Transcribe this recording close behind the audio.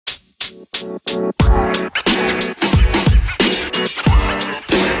Bags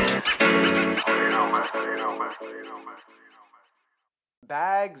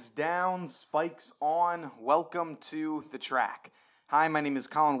down, spikes on. Welcome to the track. Hi, my name is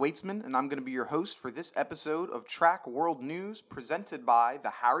Colin Waitsman, and I'm going to be your host for this episode of Track World News presented by The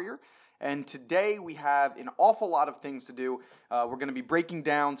Harrier. And today we have an awful lot of things to do. We're going to be breaking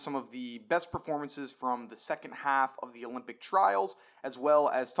down some of the best performances from the second half of the Olympic trials, as well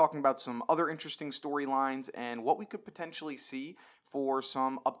as talking about some other interesting storylines and what we could potentially see for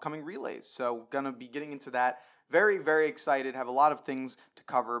some upcoming relays. So going to be getting into that. Very, very excited. Have a lot of things to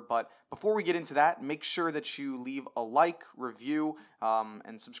cover. But before we get into that, make sure that you leave a like, review,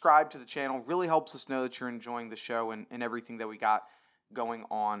 and subscribe to the channel. Really helps us know that you're enjoying the show and everything that we got going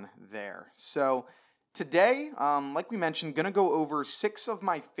on there. So today, like we mentioned, going to go over 6 of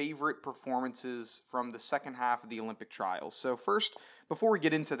my favorite performances from the second half of the Olympic trials. So first, before we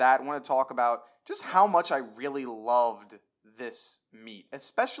get into that, I want to talk about just how much I really loved this meet,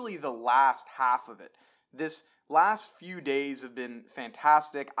 especially the last half of it. This last few days have been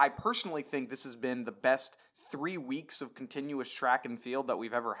fantastic. I personally think this has been the best 3 weeks of continuous track and field that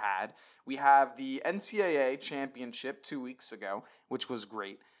we've ever had. We have the NCAA championship 2 weeks ago, which was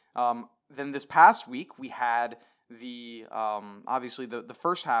great. Then this past week, we had the obviously the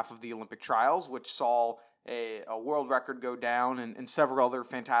first half of the Olympic trials, which saw a world record go down and several other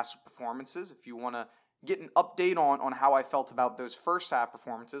fantastic performances. If you want to get an update on how I felt about those first half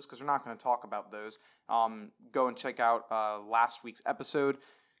performances, because we're not going to talk about those, go and check out last week's episode.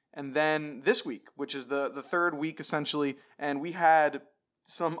 And then this week, which is the third week essentially, and we had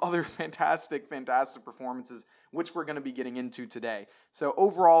some other fantastic performances, which we're going to be getting into today. So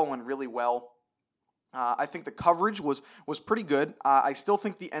overall, it went really well. I think the coverage was pretty good. I still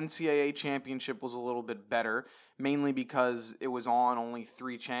think the NCAA championship was a little bit better, mainly because it was on only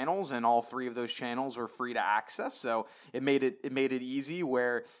 3 channels, and all 3 of those channels were free to access. So it made it easy.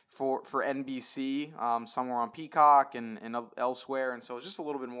 Where for NBC, some were on Peacock and elsewhere, and so it was just a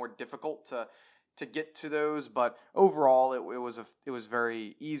little bit more difficult to get to those, but overall it was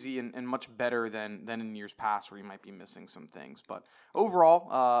very easy and much better than in years past where you might be missing some things. But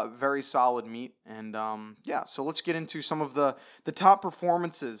overall, very solid meet, and so let's get into some of the top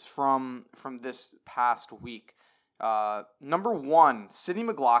performances from this past week. Number 1, Sydney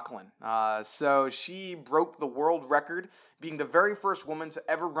McLaughlin. So she broke the world record, being the very first woman to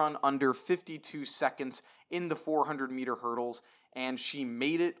ever run under 52 seconds in the 400-meter hurdles, and she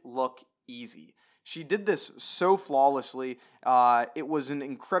made it look easy. She did this so flawlessly. It was an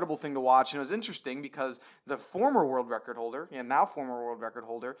incredible thing to watch, and it was interesting because the former world record holder, now former world record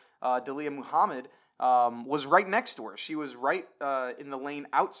holder, Dalia Muhammad, was right next to her. She was right in the lane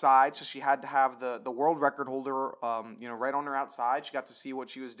outside, so she had to have the world record holder, right on her outside. She got to see what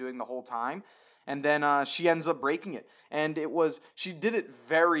she was doing the whole time. And then she ends up breaking it. And she was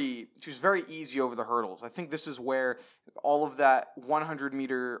very easy over the hurdles. I think this is where all of that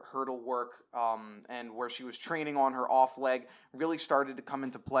 100-meter hurdle work and where she was training on her off leg really started to come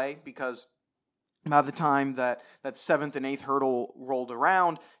into play, because by the time that 7th and 8th hurdle rolled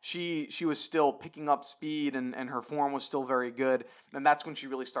around, she was still picking up speed, and her form was still very good, and that's when she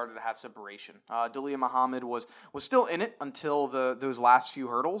really started to have separation. Dalia Muhammad was still in it until those last few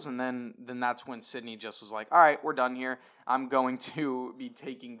hurdles, and then that's when Sydney just was like, all right, we're done here. I'm going to be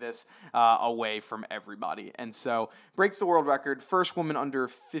taking this away from everybody. And so breaks the world record, first woman under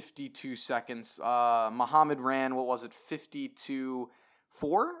 52 seconds. Muhammad ran,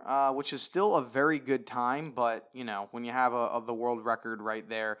 52.4, which is still a very good time, but when you have the world record right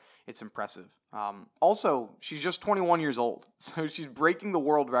there, it's impressive. Also, she's just 21 years old, so she's breaking the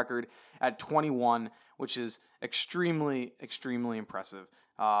world record at 21, which is extremely impressive.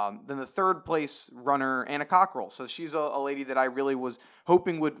 Then the third place runner, Anna Cockrell. So she's a lady that I really was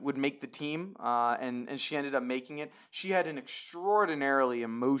hoping would make the team, and she ended up making it. She had an extraordinarily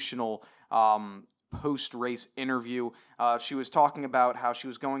emotional post-race interview. She was talking about how she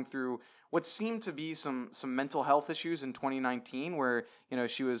was going through what seemed to be some mental health issues in 2019, where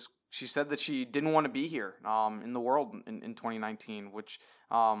she said that she didn't want to be here in the world in 2019, which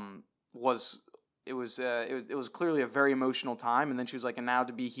was clearly a very emotional time. And then she was like, and now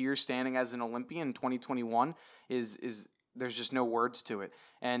to be here standing as an Olympian in 2021 is there's just no words to it.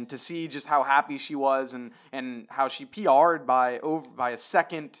 And to see just how happy she was and how she PR'd by a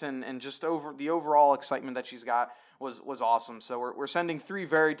second and just over the overall excitement that she's got was awesome. So we're sending 3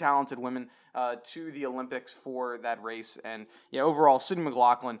 very talented women to the Olympics for that race. And overall, Sydney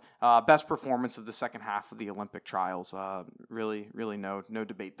McLaughlin, best performance of the second half of the Olympic trials. Really no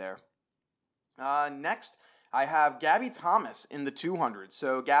debate there. Next, I have Gabby Thomas in the 200.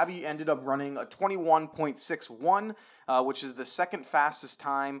 So Gabby ended up running a 21.61, which is the second fastest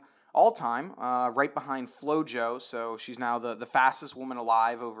time all time, right behind FloJo. So she's now the fastest woman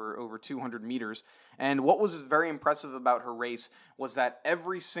alive over 200 meters. And what was very impressive about her race was that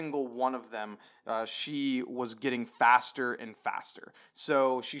every single one of them, she was getting faster and faster.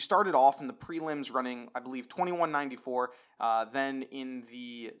 So she started off in the prelims running, I believe, 21.94. Then in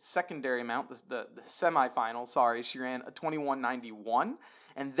the secondary amount, the semifinals, she ran a 21.91.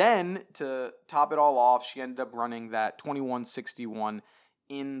 And then to top it all off, she ended up running that 21.61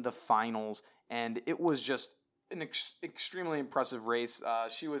 in the finals. And it was just an extremely impressive race.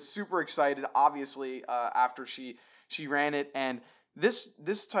 She was super excited, obviously, after she ran it. And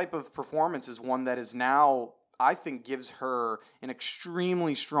this type of performance is one that is now, I think, gives her an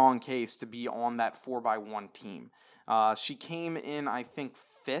extremely strong case to be on that 4x1 team. She came in, I think,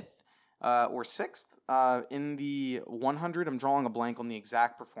 5th or 6th in the 100. I'm drawing a blank on the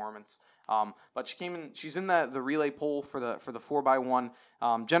exact performance. But she's in the relay poll for the 4x1.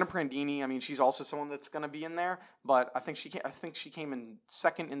 Jenna Prandini, I mean, she's also someone that's going to be in there, but I think she came in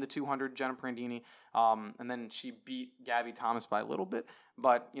second in the 200, Jenna Prandini, and then she beat Gabby Thomas by a little bit.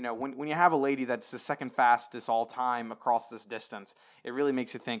 But when you have a lady that's the second fastest all time across this distance, it really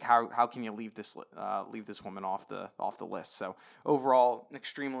makes you think how can you leave this woman off the list. So overall, an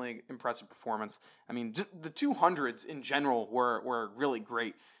extremely impressive performance. I mean, the 200s in general were really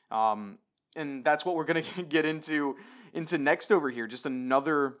great. And that's what we're going to get into next over here. Just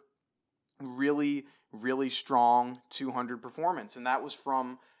another really, really strong 200 performance. And that was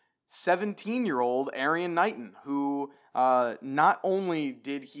from 17-year-old Erriyon Knighton, who not only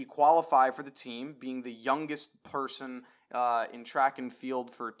did he qualify for the team, being the youngest person in track and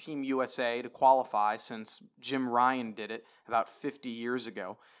field for Team USA to qualify since Jim Ryan did it about 50 years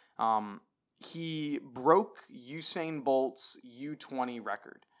ago. He broke Usain Bolt's U20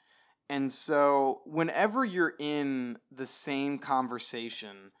 record. And so whenever you're in the same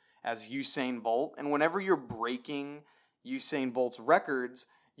conversation as Usain Bolt, and whenever you're breaking Usain Bolt's records,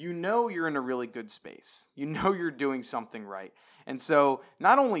 you're in a really good space. You're doing something right. And so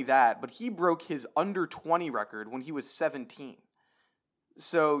not only that, but he broke his under 20 record when he was 17.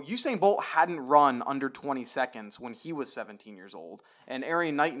 So Usain Bolt hadn't run under 20 seconds when he was 17 years old, and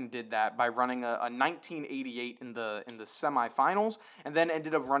Erriyon Knighton did that by running a 1988 in the semifinals, and then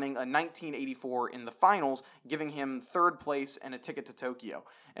ended up running a 1984 in the finals, giving him third place and a ticket to Tokyo.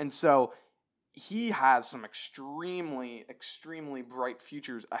 And so he has some extremely, extremely bright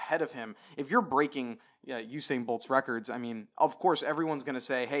futures ahead of him. If you're breaking Usain Bolt's records, I mean, of course, everyone's going to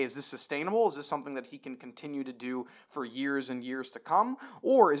say, hey, is this sustainable? Is this something that he can continue to do for years and years to come?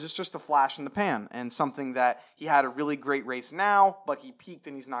 Or is this just a flash in the pan and something that he had a really great race now, but he peaked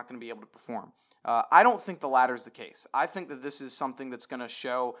and he's not going to be able to perform? I don't think the latter is the case. I think that this is something that's going to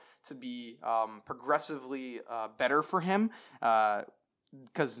show to be progressively better for him.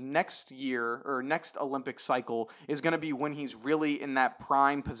 Because next year or next Olympic cycle is going to be when he's really in that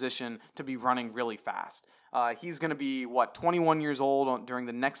prime position to be running really fast. He's going to be 21 years old during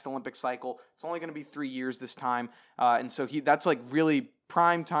the next Olympic cycle. It's only going to be 3 years this time, and so that's like really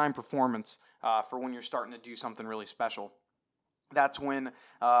prime time performance for when you're starting to do something really special. That's when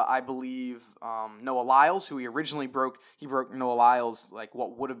I believe Noah Lyles, who he broke Noah Lyles' like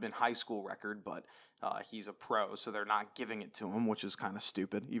what would have been high school record, but he's a pro, so they're not giving it to him, which is kind of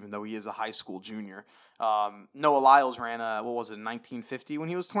stupid, even though he is a high school junior. Noah Lyles ran 1950 when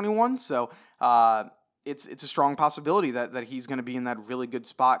he was 21, so it's a strong possibility that he's going to be in that really good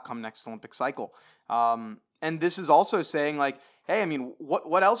spot come next Olympic cycle. And this is also saying, like, hey, I mean,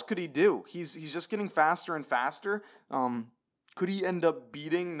 what else could he do? He's just getting faster and faster. Could he end up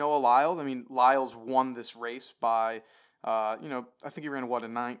beating Noah Lyles? I mean, Lyles won this race by, I think he ran, a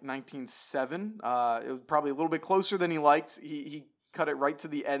 19.7. It was probably a little bit closer than he liked. He cut it right to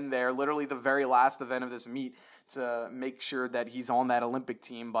the end there, literally the very last event of this meet to make sure that he's on that Olympic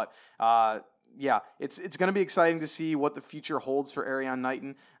team. But, yeah, it's going to be exciting to see what the future holds for Erriyon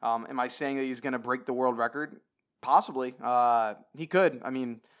Knighton. Am I saying that he's going to break the world record? Possibly. He could. I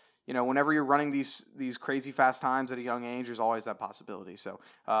mean, whenever you're running these crazy fast times at a young age, there's always that possibility. So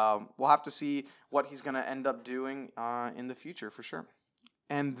we'll have to see what he's going to end up doing in the future for sure.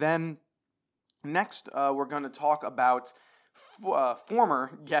 And then next, we're going to talk about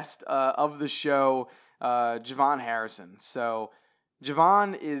former guest of the show, Javon Harrison. So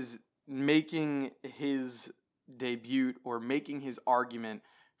Javon is making his debut or making his argument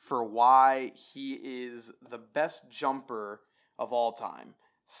for why he is the best jumper of all time.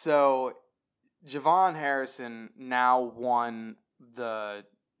 So Javon Harrison now won the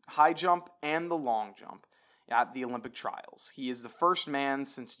high jump and the long jump. at the Olympic trials. He is the first man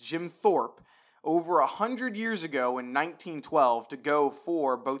since Jim Thorpe over 100 years ago in 1912 to go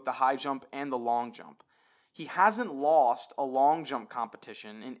for both the high jump and the long jump. He hasn't lost a long jump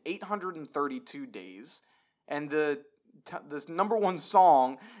competition in 832 days, and this number one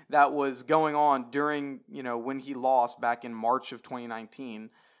song that was going on during, when he lost back in March of 2019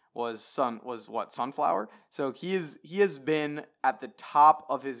 was Sunflower. So he has been at the top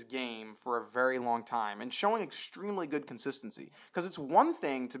of his game for a very long time and showing extremely good consistency, because it's one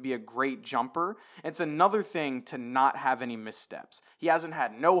thing to be a great jumper, it's another thing to not have any missteps. He hasn't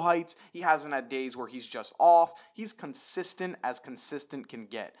had no heights, he hasn't had days where he's just off. He's consistent as consistent can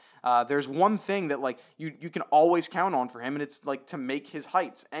get. There's one thing that you can always count on for him, and it's to make his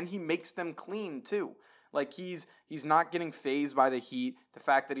heights, and he makes them clean too. He's not getting phased by the heat, the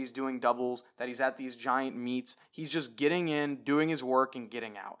fact that he's doing doubles, that he's at these giant meets. He's just getting in, doing his work, and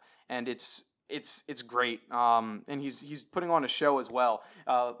getting out. And it's great. And he's putting on a show as well.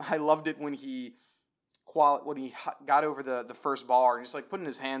 I loved it when he got over the first bar and just putting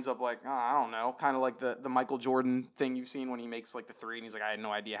his hands up I don't know, kind of like the Michael Jordan thing you've seen when he makes the three and he's I had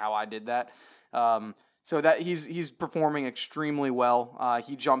no idea how I did that. So that he's performing extremely well.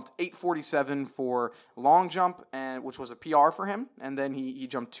 He jumped 8:47 for long jump, which was a PR for him, and then he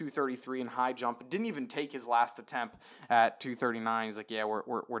jumped 2:33 in high jump. Didn't even take his last attempt at 2:39. He's yeah,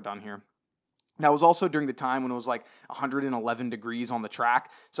 we're done here. That was also during the time when it was 111 degrees on the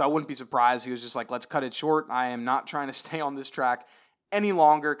track, so I wouldn't be surprised he was just let's cut it short. I am not trying to stay on this track any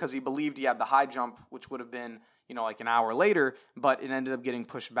longer, because he believed he had the high jump, which would have been an hour later, but it ended up getting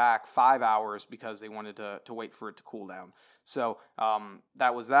pushed back 5 hours because they wanted to wait for it to cool down. So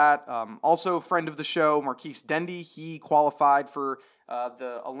that was that. Also, friend of the show, Marquise Dendy, he qualified for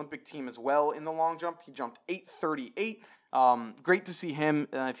the Olympic team as well in the long jump. He jumped 8:38. Great to see him.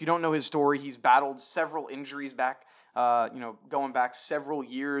 If you don't know his story, he's battled several injuries back, going back several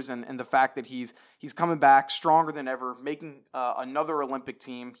years, and the fact that he's coming back stronger than ever, making another Olympic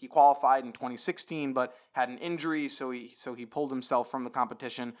team. He qualified in 2016, but had an injury, so he pulled himself from the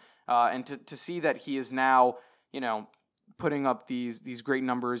competition. And to see that he is now, putting up these great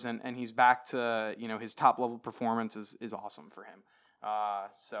numbers, and he's back to his top level performance is awesome for him.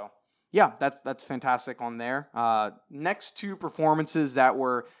 So. Yeah, that's fantastic on there. Next two performances that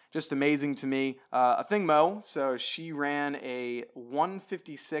were just amazing to me. Athing Mu, so she ran a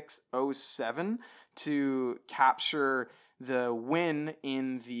 1:56.07 to capture the win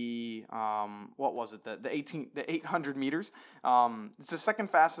in the the 800 meters. It's the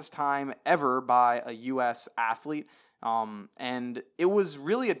second fastest time ever by a U.S. athlete. And it was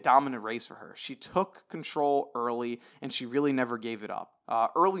really a dominant race for her. She took control early, and she really never gave it up.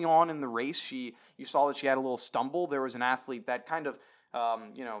 Early on in the race, you saw that she had a little stumble. There was an athlete that kind of,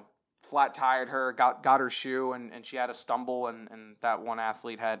 flat tired her, got her shoe, and she had a stumble, and that one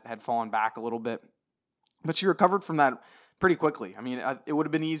athlete had fallen back a little bit. But she recovered from that pretty quickly. I mean, it would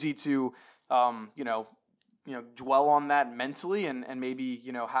have been easy to, dwell on that mentally and maybe,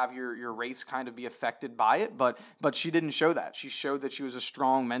 have your race kind of be affected by it. But she didn't show that. She showed that she was a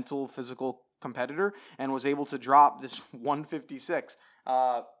strong mental, physical competitor and was able to drop this 1:56.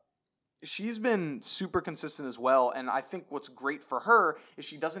 She's been super consistent as well, and I think what's great for her is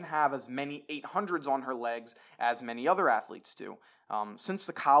she doesn't have as many 800s on her legs as many other athletes do. Since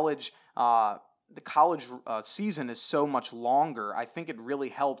the college season is so much longer, I think it really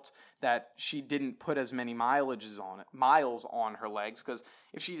helped that she didn't put as many miles on her legs, because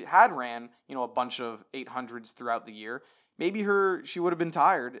if she had ran, a bunch of 800s throughout the year, maybe she would have been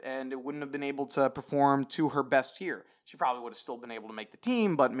tired and it wouldn't have been able to perform to her best here. She probably would have still been able to make the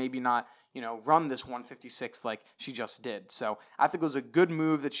team, but maybe not, run this 1:56 like she just did. So I think it was a good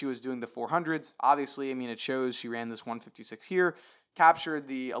move that she was doing the 400s. Obviously, it shows she ran this 1:56 here, captured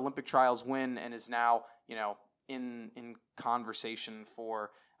the Olympic trials win, and is now, in conversation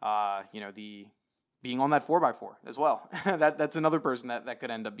for, the being on that 4x4 as well. That's another person that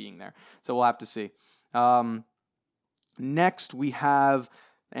could end up being there. So we'll have to see. Next, we have,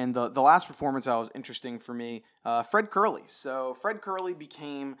 and the last performance that was interesting for me, Fred Kerley. So Fred Kerley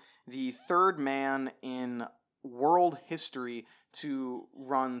became the third man in world history to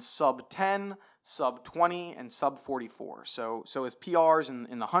run sub 10, sub 20, and sub 44. So his PRs in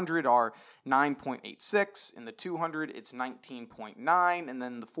the 100 are 9.86, in the 200 it's 19.9, and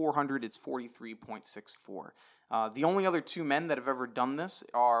then the 400 it's 43.64. The only other two men that have ever done this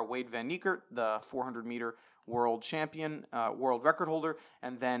are Wade Van Niekerk, the 400 meter world champion, world record holder,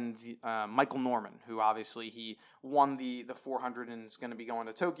 and then Michael Norman, who obviously he won the 400 and is going to be going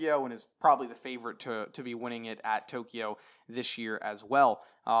to Tokyo and is probably the favorite to be winning it at Tokyo this year as well.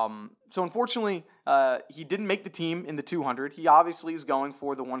 So unfortunately, he didn't make the team in the 200. He obviously is going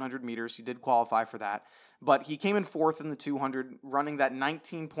for the 100 meters. He did qualify for that, but he came in fourth in the 200, running that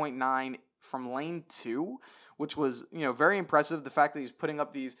 19.9 from lane 2, which was, very impressive. The fact that he's putting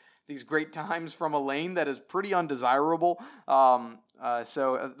up these great times from a lane that is pretty undesirable.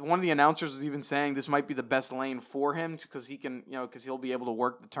 So one of the announcers was even saying this might be the best lane for him because he can, because he'll be able to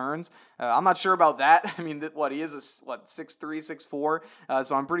work the turns. I'm not sure about that. I mean, he is 6'3", 6'4",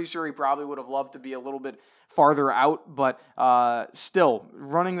 so I'm pretty sure he probably would have loved to be a little bit farther out, but still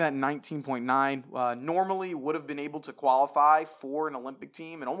running that 19.9 normally would have been able to qualify for an Olympic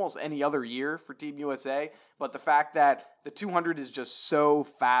team in almost any other year for Team USA, but the fact that the 200 is just so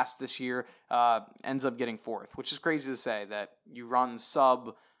fast this year ends up getting fourth, which is crazy to say that you run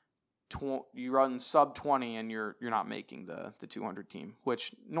sub 20 and you're not making the 200 team,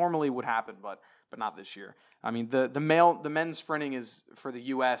 which normally would happen, but not this year. I mean, the men's sprinting is for the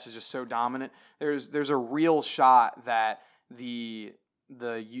U.S. is just so dominant. There's a real shot that the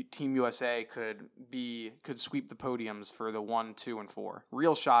Team USA could sweep the podiums for the 1, 2, and 4.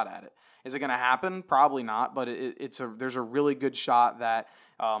 Real shot at it. Is it going to happen? Probably not, but there's a really good shot that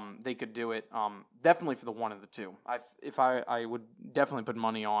they could do it. Definitely for the 1 and the 2. I would definitely put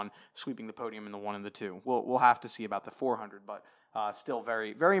money on sweeping the podium in the 1 and the 2. We'll have to see about the 400, but still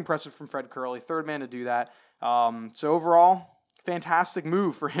very, very impressive from Fred Kerley, third man to do that. So overall, fantastic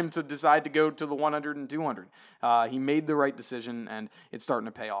move for him to decide to go to the 100 and 200. He made the right decision, and it's starting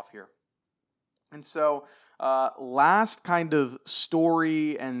to pay off here. And so last kind of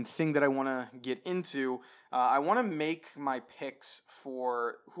story and thing that I want to get into, I want to make my picks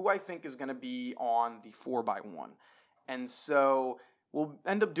for who I think is going to be on the 4x1. And so we'll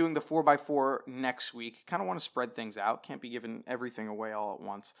end up doing the 4x4 next week. Kind of want to spread things out. Can't be giving everything away all at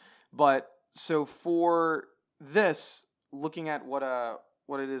once. But so for this, looking at what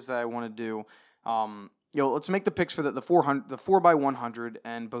it is that I want to do, let's make the picks for the 4x100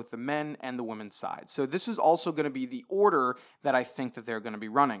 and both the men and the women's side. So this is also going to be the order that I think that they're going to be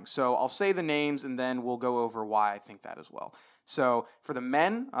running. So I'll say the names and then we'll go over why I think that as well. So for the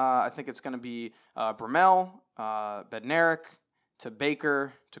men, I think it's going to be Bromell, Bednarik, to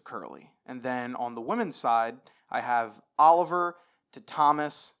Baker, to Kerley. And then on the women's side, I have Oliver, to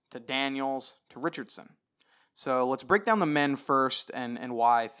Thomas, to Daniels, to Richardson. So let's break down the men first and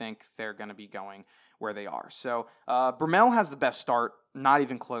why I think they're going to be going where they are. So Bromell has the best start, not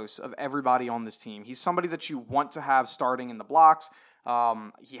even close, of everybody on this team. He's somebody that you want to have starting in the blocks.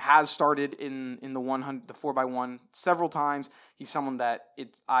 He has started in the 4x1 several times. He's someone that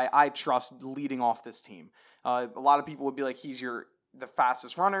I trust leading off this team. A lot of people would be like, he's the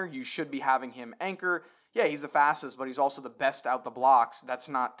fastest runner. You should be having him anchor. Yeah, he's the fastest, but he's also the best out the blocks. That's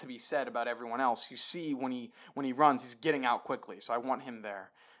not to be said about everyone else. You see when he runs, he's getting out quickly, so I want him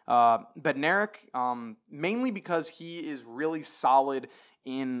there. Bednarik, mainly because he is really solid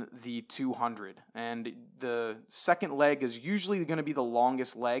in the 200, and the second leg is usually going to be the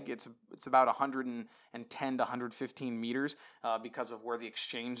longest leg. It's about 110 to 115 meters because of where the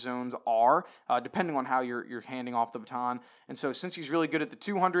exchange zones are, depending on how you're handing off the baton. And so since he's really good at the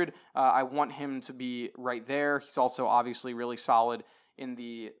 200, I want him to be right there. He's also obviously really solid in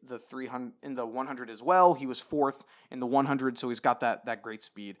the 300, in the 100 as well. He was fourth in the 100, so he's got that great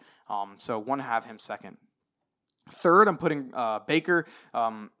speed. So want to have him second. Third, I'm putting Baker.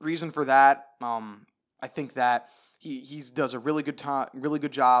 Reason for that, I think that he does a really good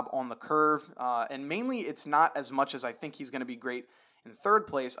job on the curve, and mainly it's not as much as I think he's going to be great in third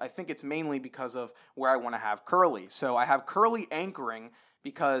place. I think it's mainly because of where I want to have Kerley. So I have Kerley anchoring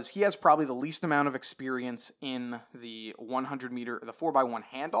because he has probably the least amount of experience in the 100 meter, the 4x1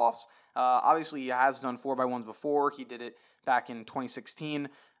 handoffs. Obviously, he has done 4x1s before. He did it back in 2016.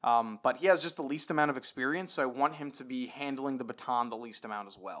 But he has just the least amount of experience, so I want him to be handling the baton the least amount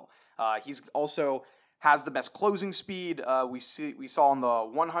as well. He's also has the best closing speed. We saw on the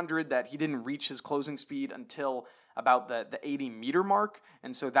 100 that he didn't reach his closing speed until about the 80 meter mark,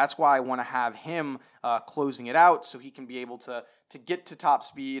 and so that's why I want to have him closing it out so he can be able to get to top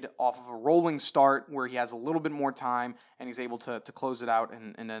speed off of a rolling start where he has a little bit more time and he's able to close it out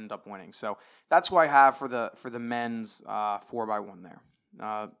and end up winning. So that's who I have for the men's 4x1 there.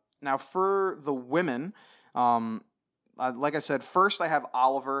 Now for the women, like I said, first I have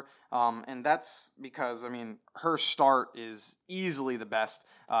Oliver, and that's because, I mean, her start is easily the best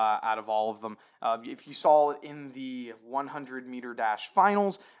out of all of them. If you saw it in the 100-meter dash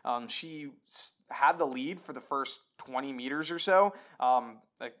finals, she had the lead for the first 20 meters or so.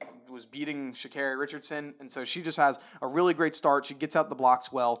 Was beating Sha'Carri Richardson, and so she just has a really great start. She gets out the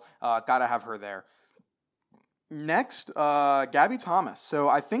blocks well. Gotta have her there. Next, Gabby Thomas. So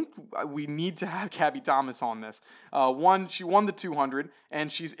I think we need to have Gabby Thomas on this. She won the 200,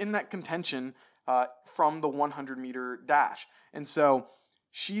 and she's in that contention from the 100-meter dash. And so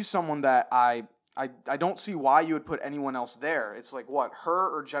she's someone that I don't see why you would put anyone else there. It's like, what, her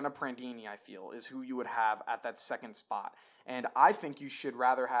or Jenna Prandini, I feel, is who you would have at that second spot. And I think you should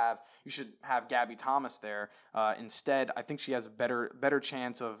have Gabby Thomas there instead. I think she has a better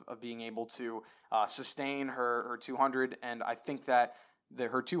chance of being able to sustain her 200, and I think that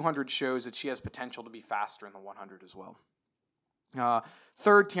her 200 shows that she has potential to be faster in the 100 as well.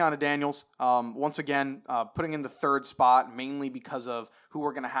 Third, Tiana Daniels. Once again, putting in the third spot mainly because of who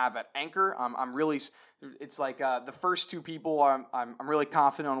we're going to have at anchor. It's like the first two people, I'm really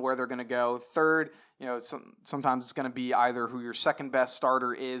confident on where they're going to go. Third, sometimes it's going to be either who your second best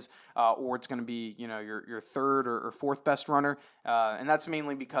starter is, or it's going to be your third or fourth best runner, and that's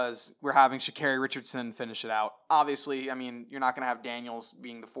mainly because we're having Sha'Carri Richardson finish it out. Obviously, I mean, you're not going to have Daniels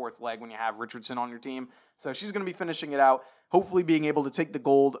being the fourth leg when you have Richardson on your team, so she's going to be finishing it out. Hopefully, being able to take the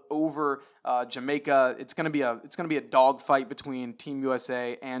gold over Jamaica. It's going to be a dogfight between Team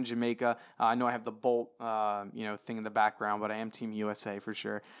USA and Jamaica. I know I have the Bolt thing in the background, but I am Team USA for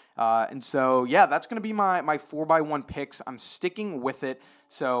sure. And so yeah, that's going to be my 4x1 picks. I'm sticking with it.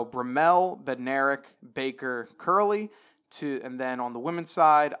 So Bromell, Bednarik, Baker, Curley, and then on the women's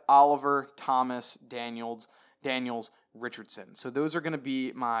side, Oliver, Thomas, Daniels, Richardson. So those are going to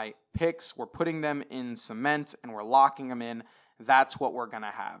be my picks. We're putting them in cement and we're locking them in. That's what we're going to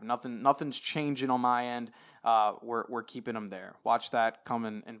have. Nothing's changing on my end. We're keeping them there. Watch that come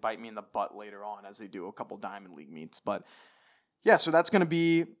and bite me in the butt later on as they do a couple Diamond League meets. But yeah, so that's going to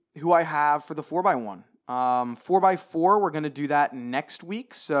be who I have for the 4x1. 4x4, we're going to do that next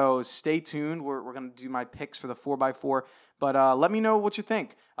week. So stay tuned. We're going to do my picks for the 4x4. But let me know what you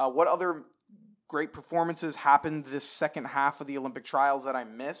think. What other great performances happened this second half of the Olympic trials that I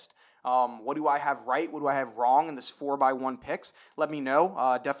missed? What do I have right? What do I have wrong in this 4x1 picks? Let me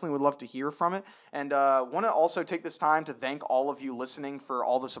know. Definitely would love to hear from it. And want to also take this time to thank all of you listening for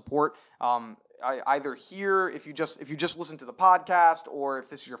all the support. Either here, if you just listen to the podcast, or if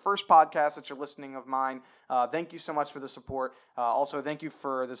this is your first podcast that you're listening of mine, thank you so much for the support. Also, thank you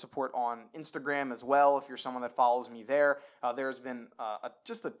for the support on Instagram as well. If you're someone that follows me there, there's been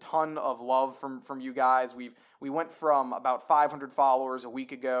just a ton of love from you guys. We went from about 500 followers a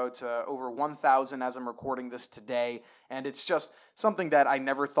week ago to over 1,000 as I'm recording this today, and it's just something that I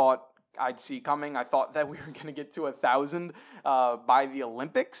never thought I'd see coming. I thought that we were going to get to 1,000 by the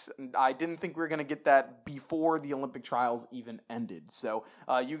Olympics. And I didn't think we were going to get that before the Olympic trials even ended. So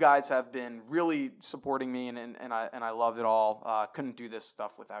you guys have been really supporting me, and I love it all. Couldn't do this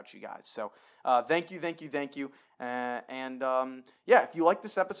stuff without you guys. So thank you. Yeah, if you like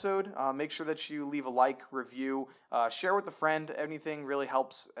this episode, make sure that you leave a like, review, share with a friend. Anything really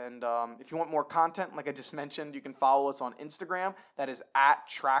helps. And if you want more content, like I just mentioned, you can follow us on Instagram. That is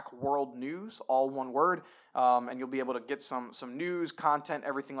 @TrackWorldNews, all one word. And you'll be able to get some news, content,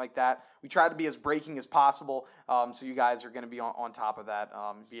 everything like that. We try to be as breaking as possible, so you guys are going to be on top of that,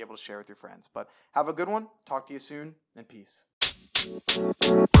 be able to share with your friends. But have a good one. Talk to you soon, and peace.